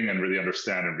everything and really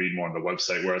understand and read more on the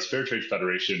website. Whereas Fair Trade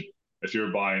Federation, if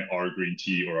you're buying our green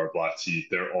tea or our black tea,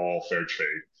 they're all fair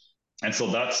trade. And so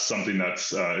that's something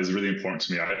that is really important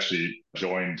to me. I actually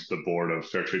joined the board of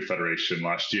Fair Trade Federation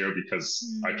last year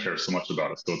because I care so much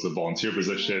about it. So it's a volunteer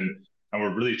position, and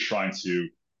we're really trying to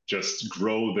just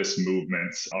grow this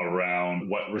movement around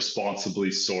what responsibly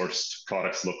sourced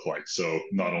products look like. So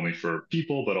not only for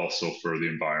people, but also for the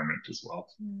environment as well.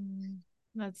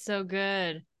 That's so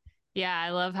good. Yeah, I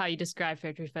love how you describe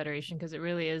Fair Trade Federation because it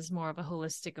really is more of a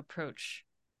holistic approach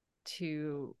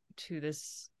to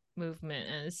this movement,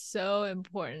 and it's so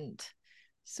important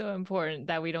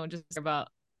that we don't just care about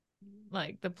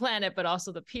like the planet but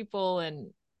also the people.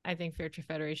 And I think Fair Trade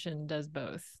Federation does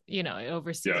both. It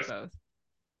oversees both.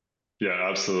 Yeah,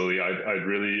 absolutely. I'd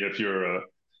really, if you're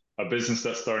a business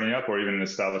that's starting up or even an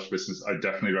established business, I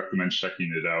definitely recommend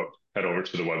checking it out. Head over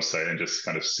to the website and just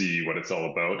kind of see what it's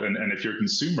all about. And if you're a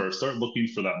consumer, start looking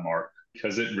for that mark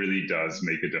because it really does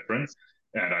make a difference.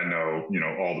 And I know,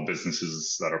 all the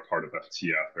businesses that are part of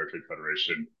FTF, Fair Trade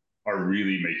Federation, are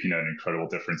really making an incredible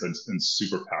difference and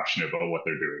super passionate about what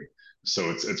they're doing. So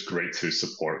it's great to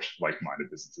support like-minded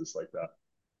businesses like that.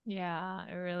 Yeah,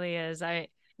 it really is. I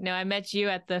met you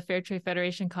at the Fair Trade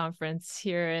Federation conference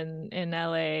here in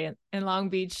LA, in Long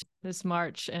Beach this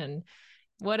March, and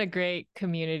what a great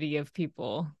community of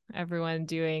people. Everyone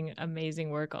doing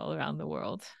amazing work all around the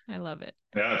world. I love it.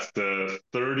 Yeah, it's the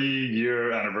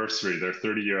 30-year anniversary, their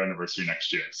 30-year anniversary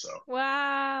next year. So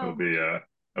wow, it'll be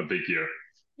a big year.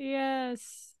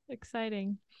 Yes,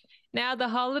 exciting. Now, the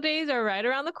holidays are right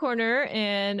around the corner,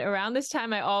 and around this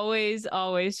time, I always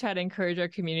try to encourage our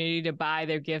community to buy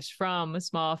their gifts from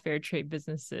small fair trade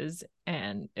businesses.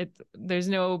 And there's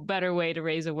no better way to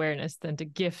raise awareness than to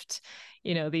gift,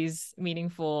 these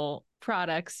meaningful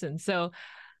products. And so,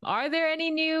 are there any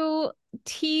new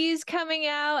teas coming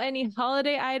out? Any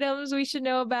holiday items we should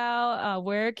know about?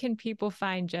 Where can people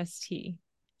find JusTea?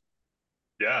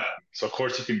 Yeah. So of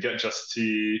course you can get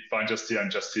JusTea, find JusTea on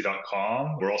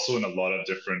justea.com. We're also in a lot of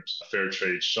different fair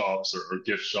trade shops or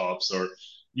gift shops or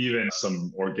even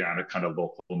some organic kind of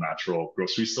local natural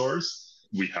grocery stores.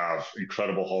 We have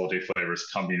incredible holiday flavors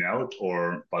coming out,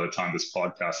 or by the time this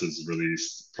podcast is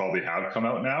released, probably have come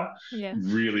out now. Yeah.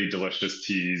 Really delicious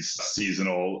teas,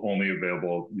 seasonal, only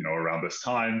available, around this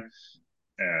time.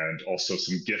 And also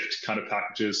some gift kind of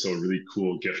packages. So a really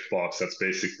cool gift box that's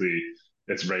basically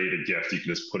it's ready to gift. You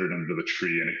can just put it under the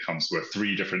tree, and it comes with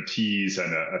 3 different teas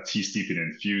and a tea steeping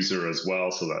infuser as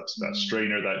well. So that's that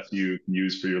strainer that you can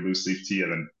use for your loose leaf tea,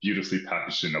 and then beautifully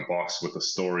packaged in a box with a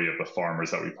story of the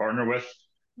farmers that we partner with.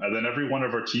 And then every one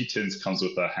of our tea tins comes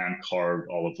with a hand-carved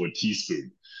olive wood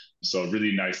teaspoon. So a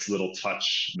really nice little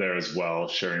touch there as well,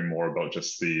 sharing more about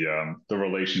just the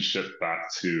relationship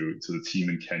back to the team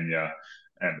in Kenya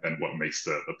and what makes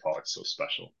the product so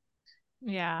special.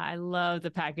 Yeah, I love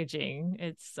the packaging.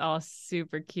 It's all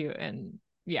super cute and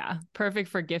Yeah, perfect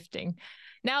for gifting.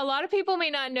 Now, a lot of people may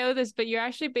not know this, but you're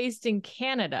actually based in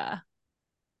Canada,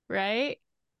 right?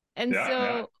 And Yeah.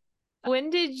 so when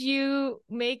did you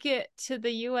make it to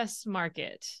the US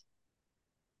market?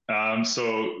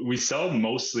 So we sell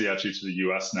mostly actually to the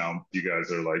US now. You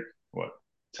guys are like, what,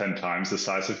 10 times the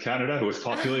size of Canada with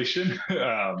population.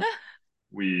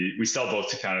 We sell both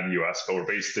to Canada and the US, but we're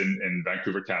based in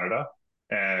Vancouver, Canada.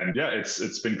 And yeah,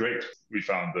 it's been great. We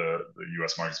found the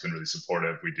US market's been really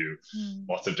supportive. We do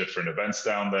lots of different events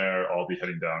down there. I'll be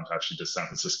heading down actually to San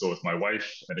Francisco with my wife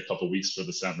in a couple of weeks for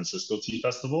the San Francisco Tea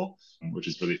Festival, which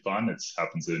is really fun. It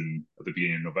happens at the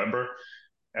beginning of November.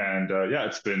 And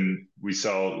yeah, we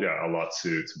sell a lot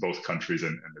to both countries,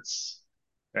 and it's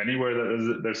anywhere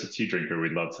that there's a tea drinker,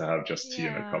 we'd love to have JusTea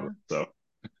in the cupboard. So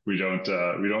we don't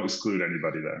exclude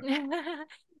anybody there.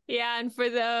 Yeah, and for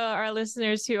our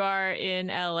listeners who are in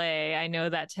LA, I know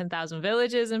that 10,000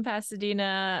 Villages in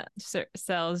Pasadena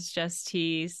sells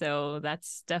JusTea, so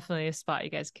that's definitely a spot you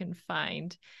guys can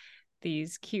find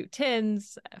these cute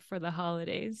tins for the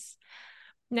holidays.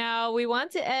 Now, we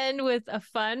want to end with a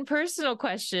fun personal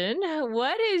question.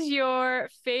 What is your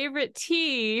favorite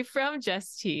tea from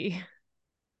JusTea?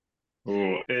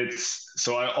 Oh,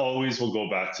 so I always will go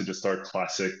back to just our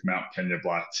classic Mount Kenya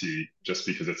black tea, just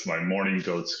because it's my morning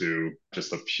go-to,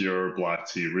 just a pure black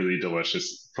tea, really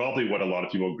delicious. Probably what a lot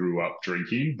of people grew up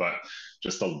drinking, but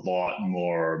just a lot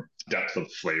more depth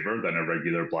of flavor than a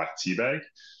regular black tea bag.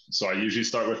 So I usually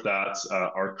start with that.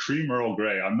 Our cream Earl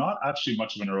Grey. I'm not actually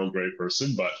much of an Earl Grey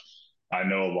person, but I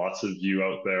know lots of you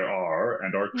out there are,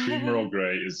 and our cream Earl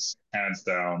Grey is hands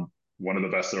down one of the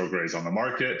best Earl Greys on the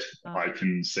market. I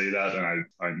can say that, and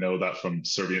I know that from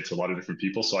serving it to a lot of different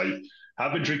people. So I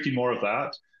have been drinking more of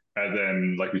that. And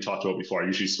then, like we talked about before, I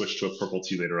usually switch to a purple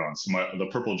tea later on. So the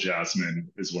purple jasmine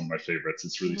is one of my favorites.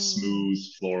 It's really smooth,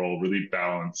 floral, really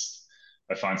balanced.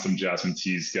 I find some jasmine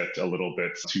teas get a little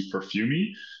bit too perfumey.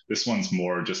 This one's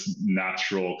more just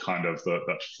natural, kind of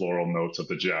that floral note of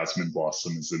the jasmine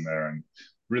blossom is in there, and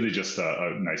really just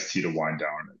a nice tea to wind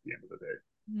down at the end of the day.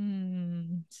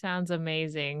 Sounds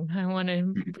amazing. I want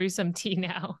to brew some tea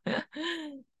now.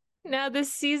 Now,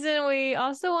 this season, we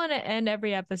also want to end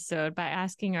every episode by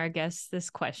asking our guests this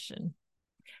question.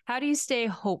 How do you stay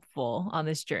hopeful on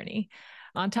this journey?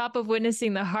 On top of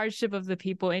witnessing the hardship of the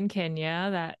people in Kenya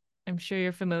that I'm sure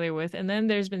you're familiar with, and then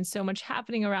there's been so much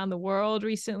happening around the world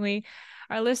recently.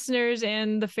 Our listeners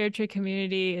and the fair trade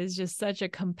community is just such a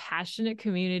compassionate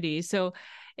community. So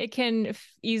it can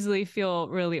easily feel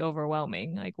really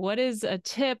overwhelming. Like, what is a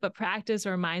tip, a practice,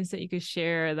 or a mindset you could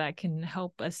share that can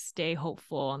help us stay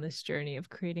hopeful on this journey of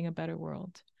creating a better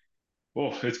world? Well,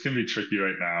 it's going to be tricky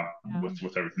right now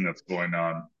with everything that's going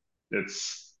on.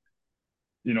 It's,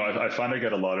 I find I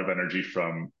get a lot of energy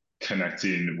from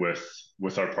connecting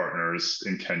with our partners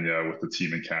in Kenya, with the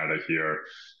team in Canada here,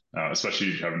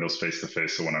 especially having those face to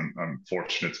face. So when I'm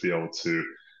fortunate to be able to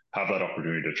have that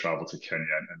opportunity to travel to Kenya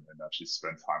and actually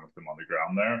spend time with them on the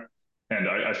ground there. And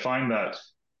I find that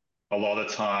a lot of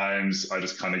times I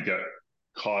just kind of get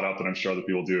caught up, and I'm sure other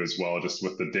people do as well, just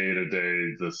with the day to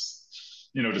day,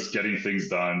 just getting things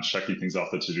done, checking things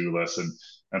off the to do list,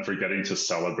 and forgetting to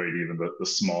celebrate even the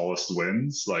smallest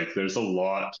wins. Like there's a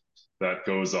lot that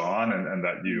goes on and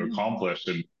that you accomplish,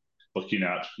 and looking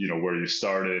at where you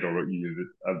started or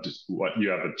what you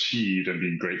have achieved and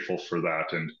being grateful for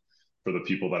that and for the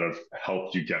people that have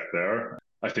helped you get there.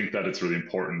 I think that it's really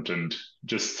important. And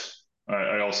just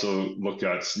I also look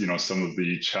at some of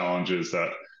the challenges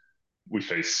that we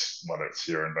face, whether it's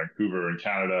here in Vancouver, in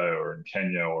Canada, or in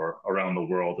Kenya, or around the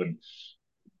world. And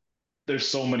there's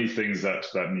so many things that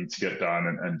need to get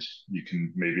done, and you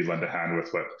can maybe lend a hand with,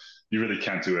 but you really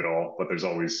can't do it all. But there's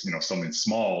always something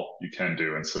small you can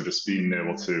do, and so just being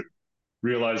able to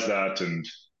realize that and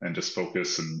just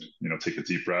focus and take a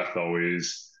deep breath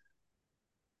always,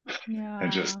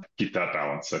 and just keep that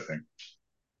balance, I think.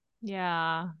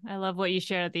 Yeah, I love what you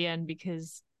shared at the end,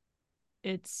 because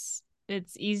it's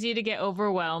easy to get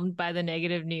overwhelmed by the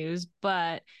negative news,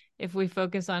 but if we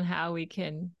focus on how we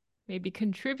can maybe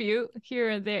contribute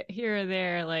here or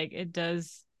there, like it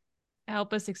does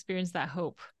help us experience that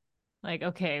hope. Like,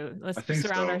 okay, let's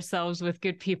surround ourselves with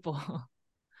good people.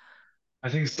 I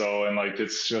think so. And like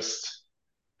it's just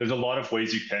there's a lot of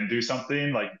ways you can do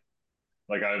something. Like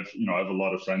I have a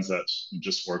lot of friends that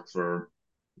just work for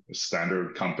a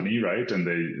standard company, right?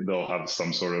 And they'll have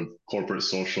some sort of corporate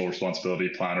social responsibility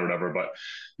plan or whatever. But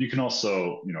you can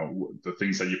also, the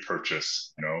things that you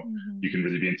purchase, you can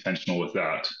really be intentional with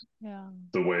that. Yeah.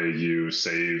 The way you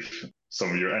save some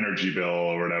of your energy bill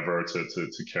or whatever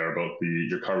to care about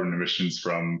your carbon emissions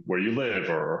from where you live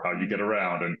or how you get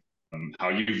around. And how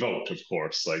you vote, of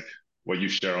course, like what you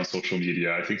share on social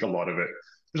media. I think a lot of it,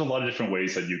 there's a lot of different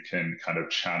ways that you can kind of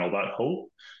channel that hope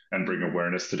and bring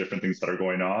awareness to different things that are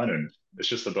going on. And it's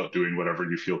just about doing whatever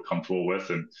you feel comfortable with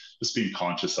and just being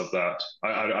conscious of that.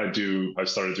 I've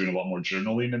started doing a lot more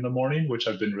journaling in the morning, which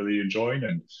I've been really enjoying,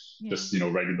 and just,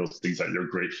 writing those things that you're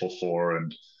grateful for,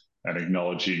 and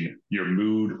acknowledging your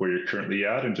mood, where you're currently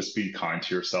at, and just being kind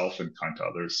to yourself and kind to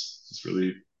others. It's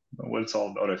really what it's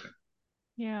all about, I think.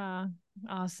 Yeah.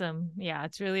 Awesome. Yeah,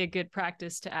 it's really a good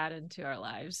practice to add into our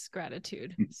lives.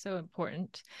 Gratitude. So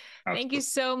important. Absolutely. Thank you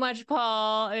so much,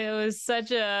 Paul. It was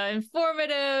such a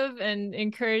informative and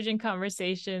encouraging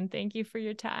conversation. Thank you for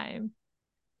your time.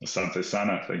 Asante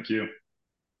sana. Thank you.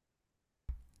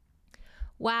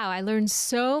 Wow, I learned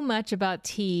so much about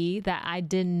tea that I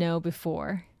didn't know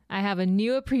before. I have a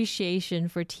new appreciation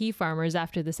for tea farmers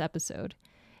after this episode,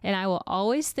 and I will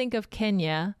always think of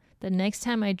Kenya the next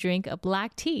time I drink a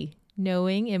black tea,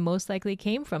 knowing it most likely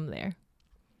came from there.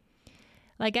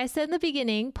 Like I said in the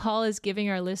beginning, Paul is giving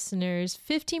our listeners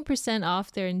 15%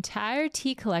 off their entire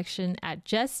tea collection at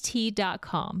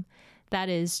JusTea.com. That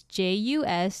is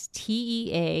JUSTEA.com.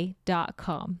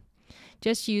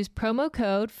 Just use promo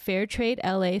code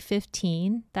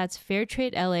FairtradeLA15, that's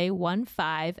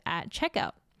FairtradeLA15 at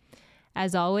checkout.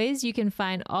 As always, you can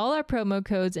find all our promo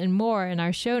codes and more in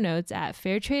our show notes at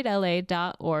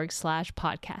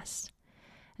fairtradela.org/podcast.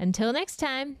 Until next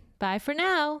time, bye for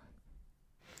now.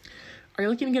 Are you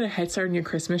looking to get a head start in your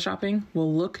Christmas shopping? Well,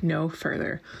 look no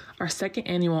further. Our second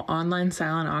annual online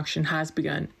silent auction has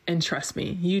begun, and trust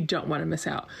me, you don't want to miss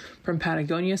out. From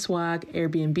Patagonia swag,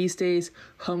 Airbnb stays,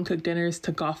 home-cooked dinners,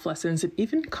 to golf lessons, and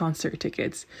even concert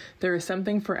tickets, there is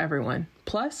something for everyone.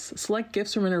 Plus, select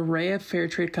gifts from an array of fair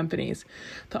trade companies.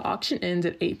 The auction ends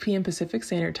at 8 p.m. Pacific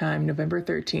Standard Time, November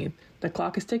 13th. The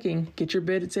clock is ticking. Get your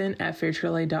bids in at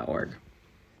fairtradela.org.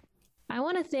 I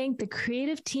want to thank the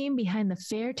creative team behind the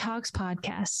Fair Talks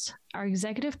podcast, our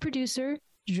executive producer,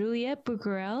 Juliette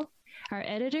Bucarel, our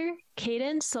editor,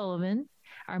 Kaden Sullivan,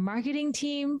 our marketing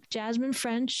team, Jasmine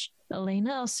French,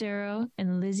 Elena Alcero,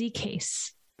 and Lizzie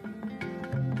Case.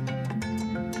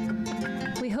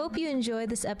 We hope you enjoyed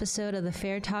this episode of the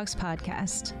Fair Talks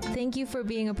podcast. Thank you for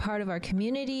being a part of our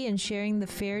community and sharing the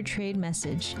fair trade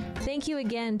message. Thank you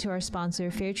again to our sponsor,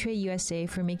 Fairtrade USA,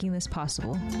 for making this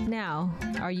possible. Now,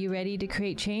 are you ready to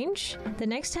create change? The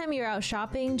next time you're out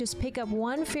shopping, just pick up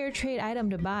one fair trade item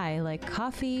to buy, like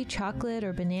coffee, chocolate,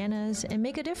 or bananas, and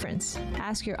make a difference.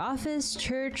 Ask your office,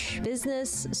 church,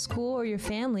 business, school, or your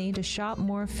family to shop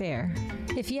more fair.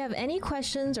 If you have any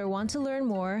questions or want to learn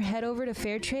more, head over to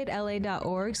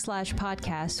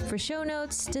fairtradela.org/podcast for show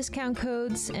notes, discount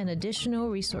codes, and additional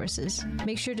resources.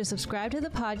 Make sure to subscribe to the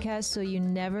podcast so you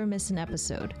never miss an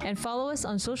episode. And follow us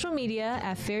on social media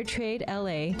at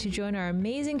FairTradeLA to join our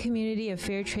amazing community of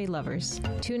fair trade lovers.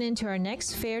 Tune in to our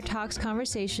next Fair Talks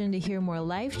conversation to hear more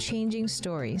life-changing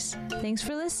stories. Thanks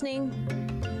for listening.